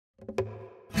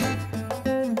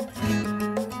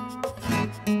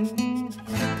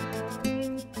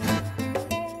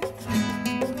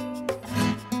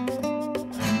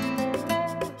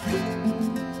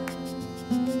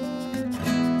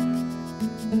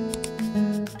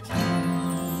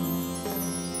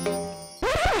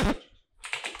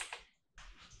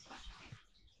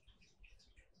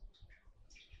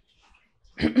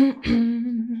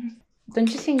Don't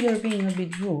you think you're being a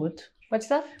bit rude? What's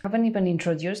that? You haven't even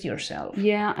introduced yourself.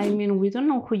 Yeah, I mean, we don't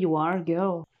know who you are,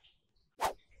 girl.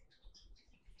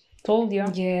 Told you.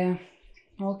 Yeah.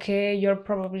 Okay, you're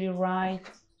probably right.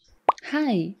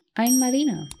 Hi, I'm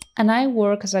Marina, and I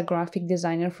work as a graphic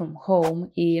designer from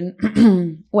home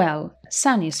in, well,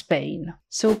 sunny Spain.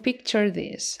 So picture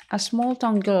this, a small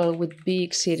town girl with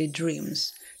big city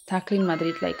dreams, tackling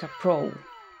Madrid like a pro.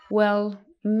 Well,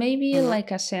 maybe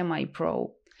like a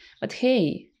semi-pro. But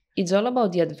hey, it's all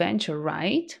about the adventure,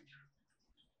 right?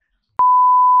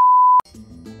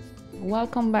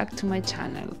 Welcome back to my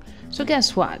channel. So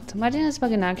guess what? Marina's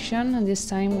back in action, and this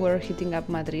time we're hitting up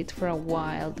Madrid for a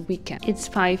wild weekend. It's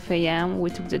 5 AM, we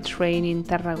took the train in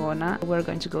Tarragona. We're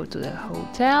going to go to the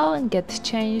hotel and get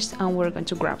changed, and we're going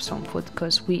to grab some food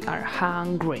because we are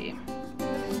hungry.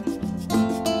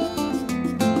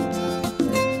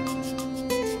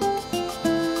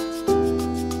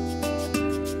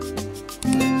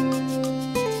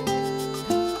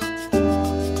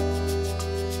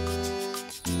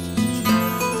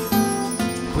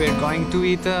 We're going to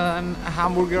eat a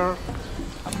hamburger.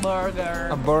 A burger.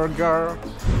 A burger.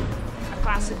 A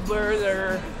classic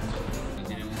burger.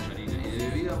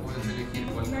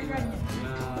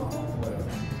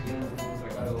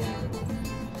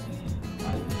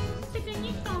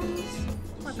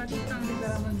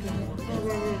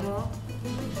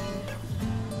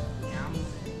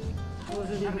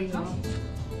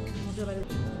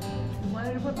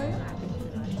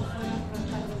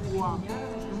 Wow,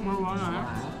 muy bueno,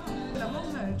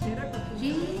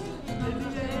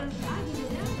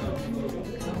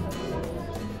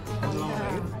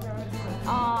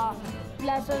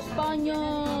 Plaza España.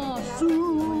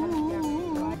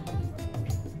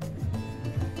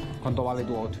 ¿Cuánto vale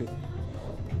tu outfit?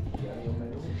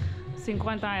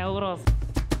 50 euros.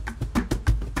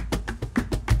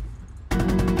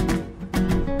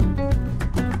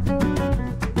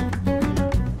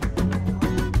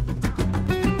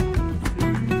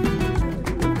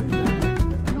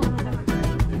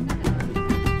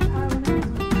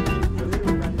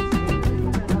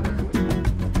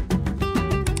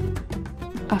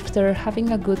 After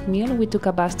having a good meal, we took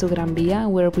a bus to Gran Via,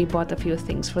 where we bought a few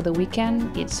things for the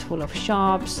weekend. It's full of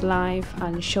shops, life,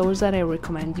 and shows that I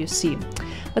recommend you see.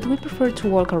 But we prefer to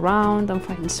walk around and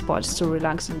find spots to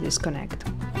relax and disconnect.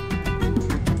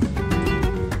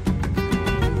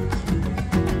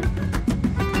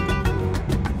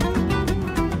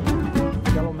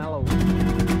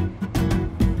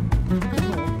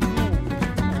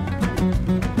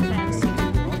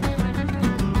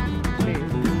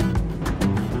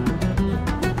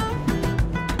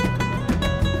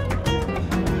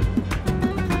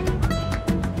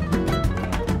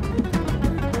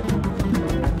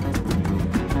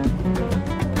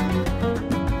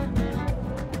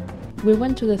 We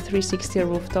went to the 360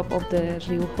 rooftop of the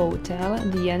RØDE hotel.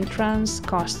 The entrance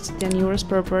costs 10 euros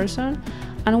per person,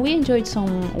 and we enjoyed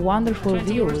some wonderful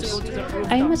views.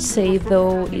 I must say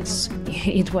though,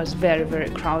 it was very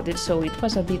crowded, so it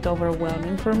was a bit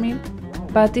overwhelming for me.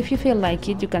 But if you feel like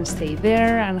it, you can stay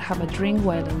there and have a drink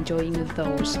while enjoying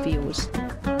those views.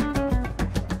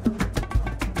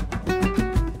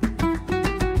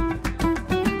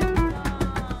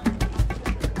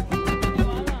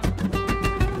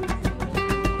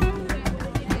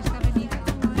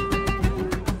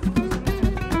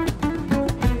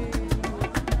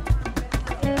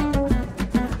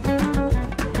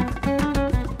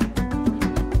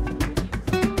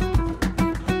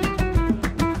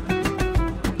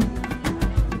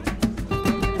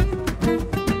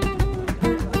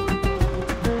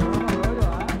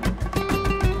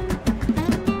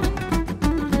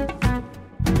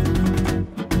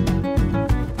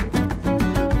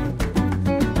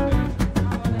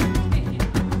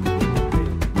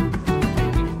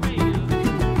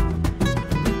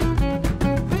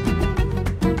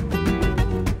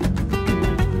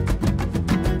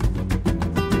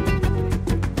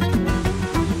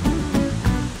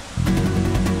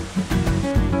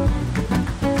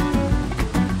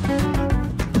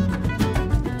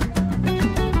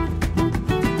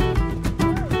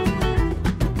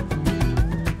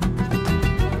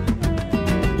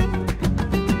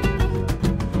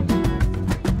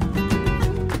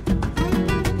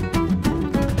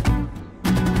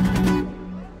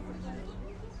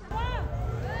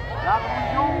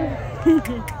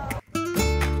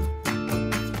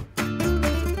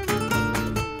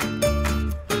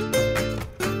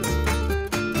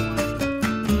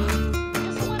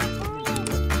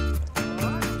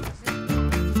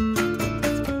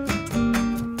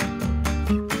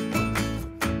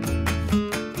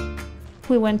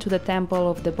 We went to the temple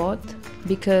of Debod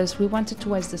because we wanted to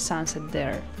watch the sunset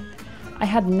there. I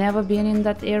had never been in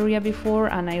that area before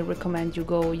and I recommend you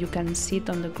go. You can sit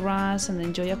on the grass and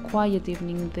enjoy a quiet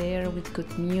evening there with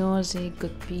good music,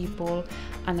 good people,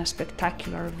 and a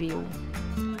spectacular view.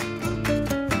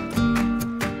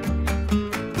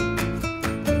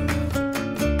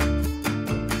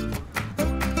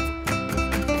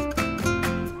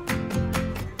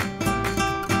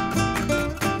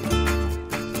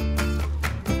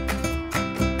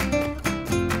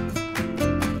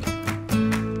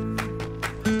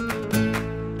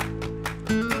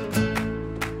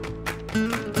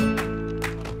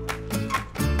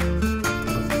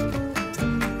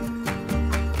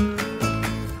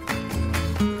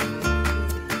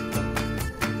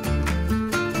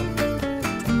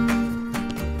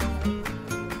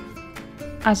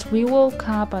 As we woke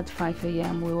up at 5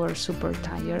 a.m. we were super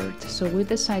tired, so we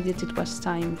decided it was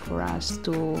time for us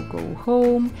to go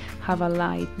home, have a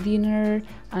light dinner,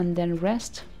 and then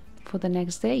rest for the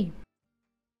next day.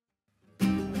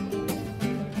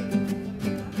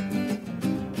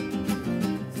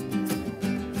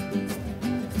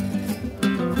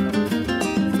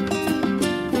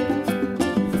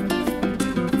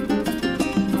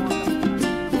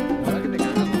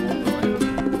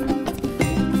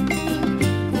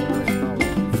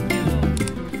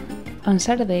 On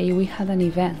Saturday we had an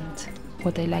event.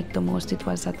 What I liked the most it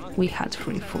was that we had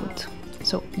free food.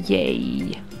 So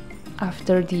yay!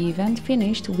 After the event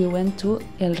finished we went to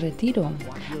El Retiro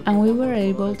and we were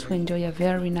able to enjoy a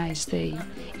very nice day,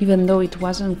 even though it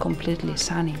wasn't completely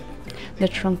sunny. The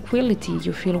tranquility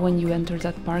you feel when you enter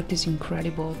that park is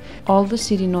incredible. All the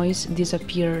city noise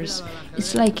disappears.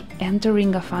 It's like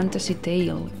entering a fantasy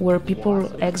tale where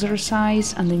people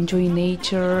exercise and enjoy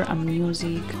nature and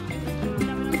music.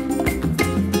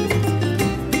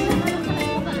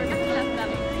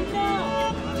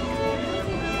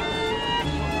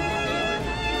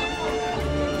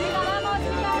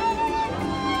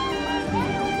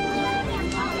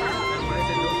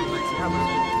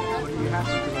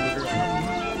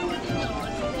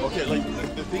 Okay,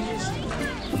 like the thing is.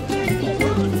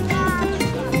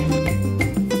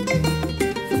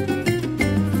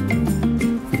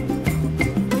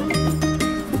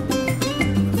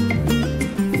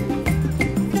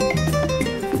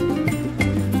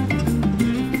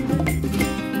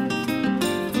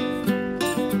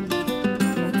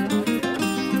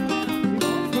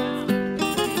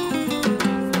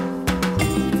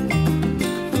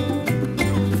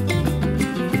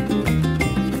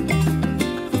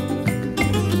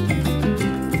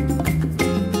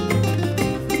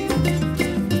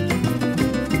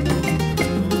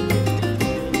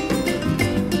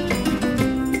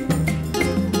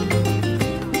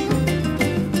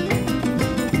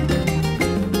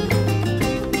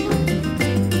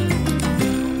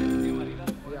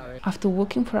 After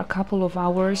walking for a couple of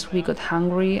hours, we got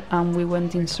hungry and we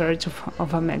went in search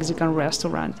of a Mexican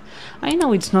restaurant. I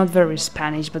know it's not very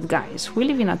Spanish, but guys, we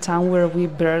live in a town where we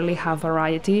barely have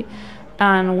variety,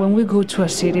 and when we go to a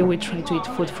city, we try to eat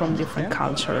food from different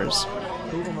cultures.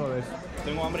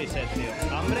 Tengo hambre y sed, tío.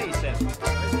 Hambre y sed.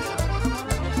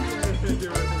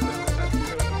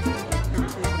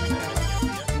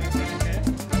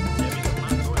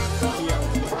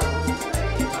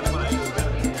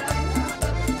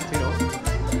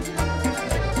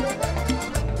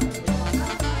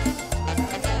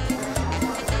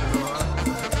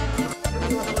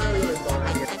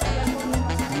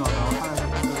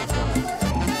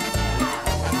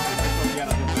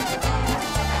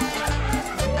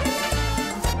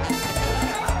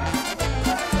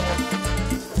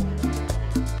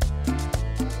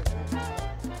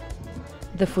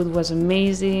 The food was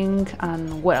amazing,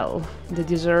 and well, the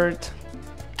dessert,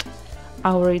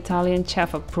 our Italian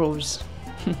chef approves.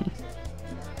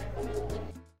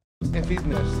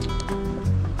 Fitness.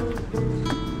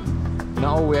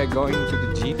 Now we are going to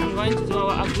the gym. I'm going to do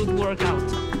a good workout,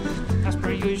 as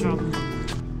per usual.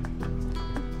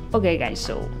 Okay guys,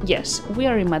 so yes, we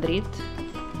are in Madrid,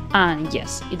 and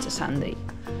yes, it's a Sunday.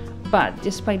 But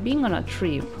despite being on a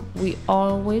trip, we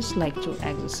always like to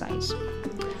exercise.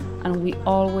 And we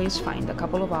always find a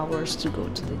couple of hours to go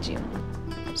to the gym.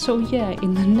 So yeah,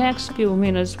 in the next few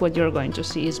minutes what you're going to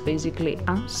see is basically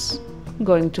us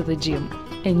going to the gym.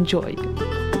 Enjoy!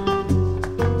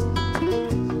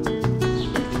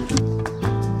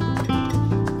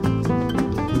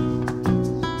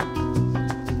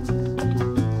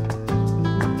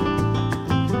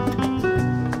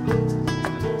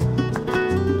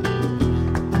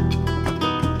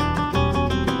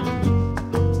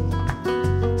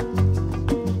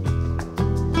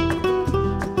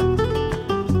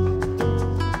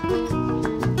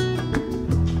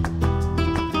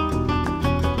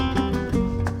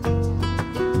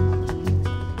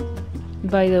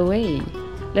 By the way,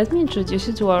 let me introduce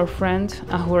you to our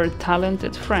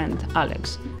talented friend,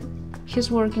 Alex.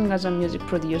 He's working as a music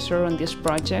producer on this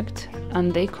project,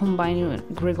 and they combine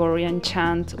Gregorian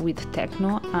chant with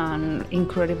techno and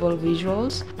incredible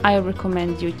visuals. I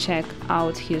recommend you check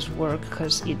out his work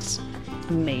because it's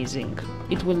amazing.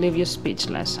 It will leave you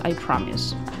speechless, I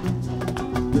promise.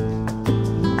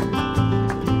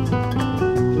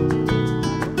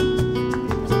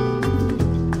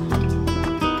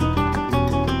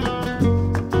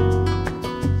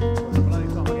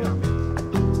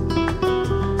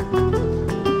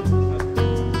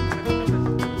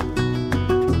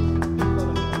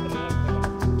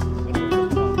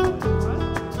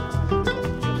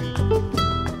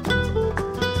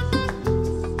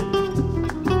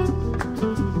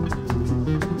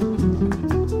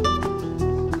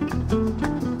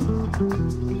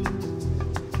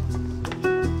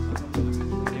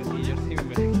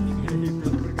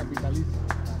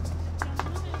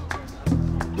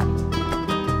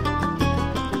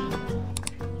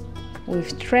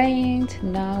 We've trained,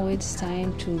 now it's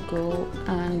time to go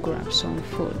and grab some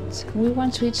food. We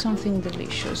want to eat something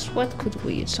delicious. What could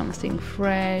we eat? Something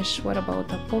fresh? What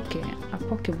about a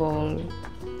pokeball?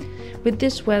 With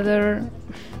this weather,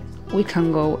 we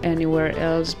can go anywhere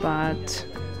else but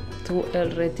to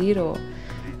El Retiro.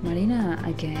 Marina,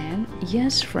 again?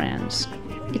 Yes, friends.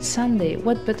 It's Sunday.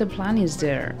 What better plan is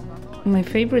there? My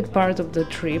favorite part of the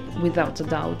trip, without a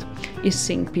doubt, is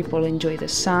seeing people enjoy the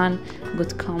sun,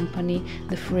 good company,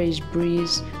 the fresh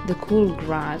breeze, the cool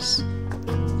grass.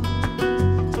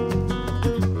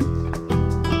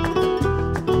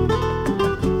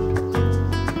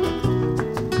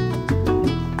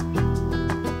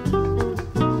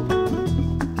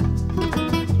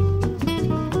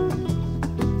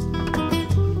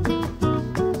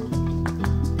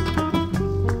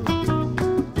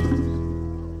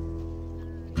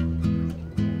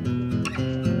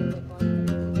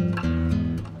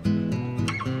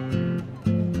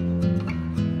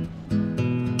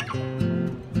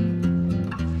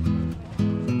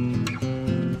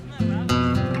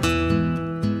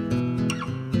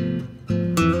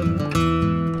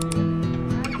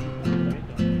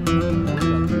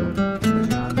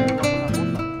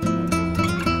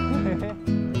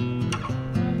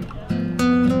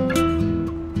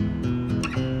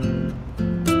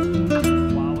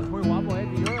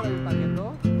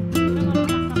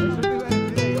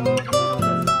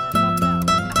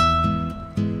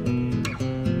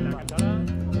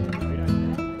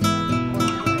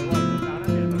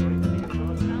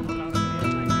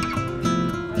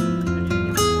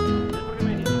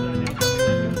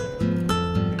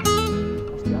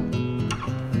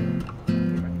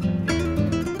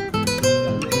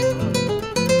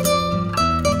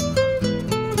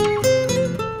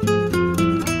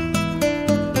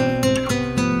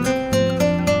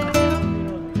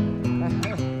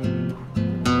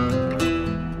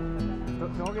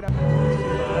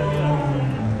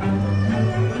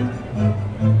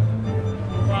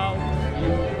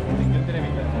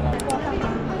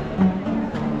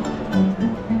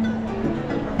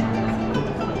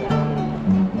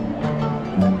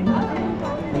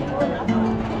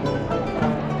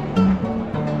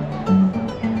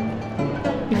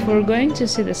 Before going to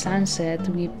see the sunset,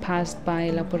 we passed by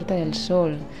La Puerta del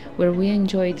Sol, where we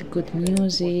enjoyed good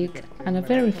music and a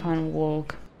very fun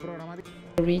walk.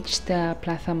 We reached the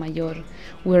Plaza Mayor,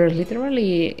 where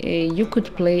literally you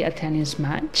could play a tennis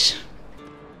match.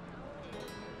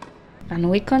 And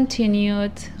we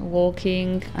continued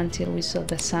walking until we saw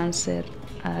the sunset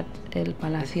at El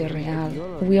Palacio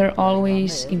Real. We are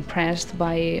always impressed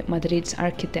by Madrid's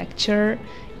architecture.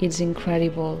 It's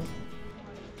incredible.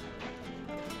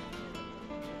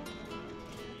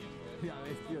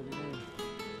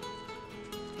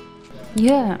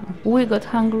 Yeah, we got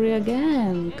hungry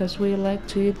again because we like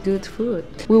to eat good food.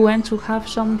 We went to have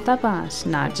some tapas.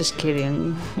 Nah, just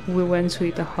kidding. We went to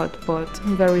eat a hot pot.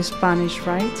 Very Spanish,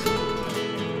 right?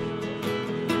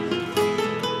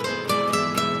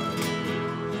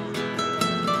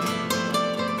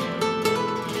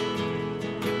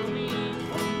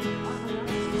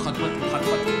 Hot pot, hot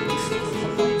pot.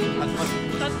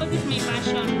 Hot pot is my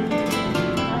passion.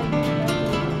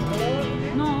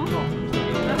 No.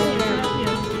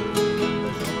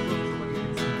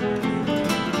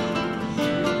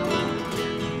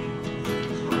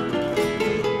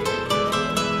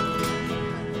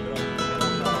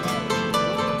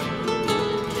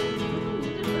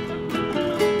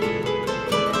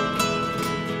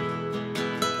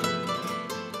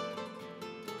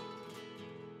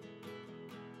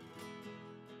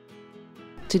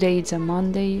 Today it's a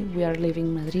Monday, we are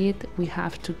leaving Madrid, we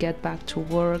have to get back to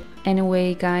work.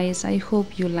 Anyway guys, I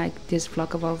hope you liked this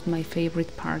vlog about my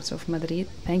favorite parts of Madrid.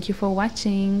 Thank you for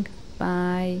watching,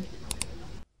 bye!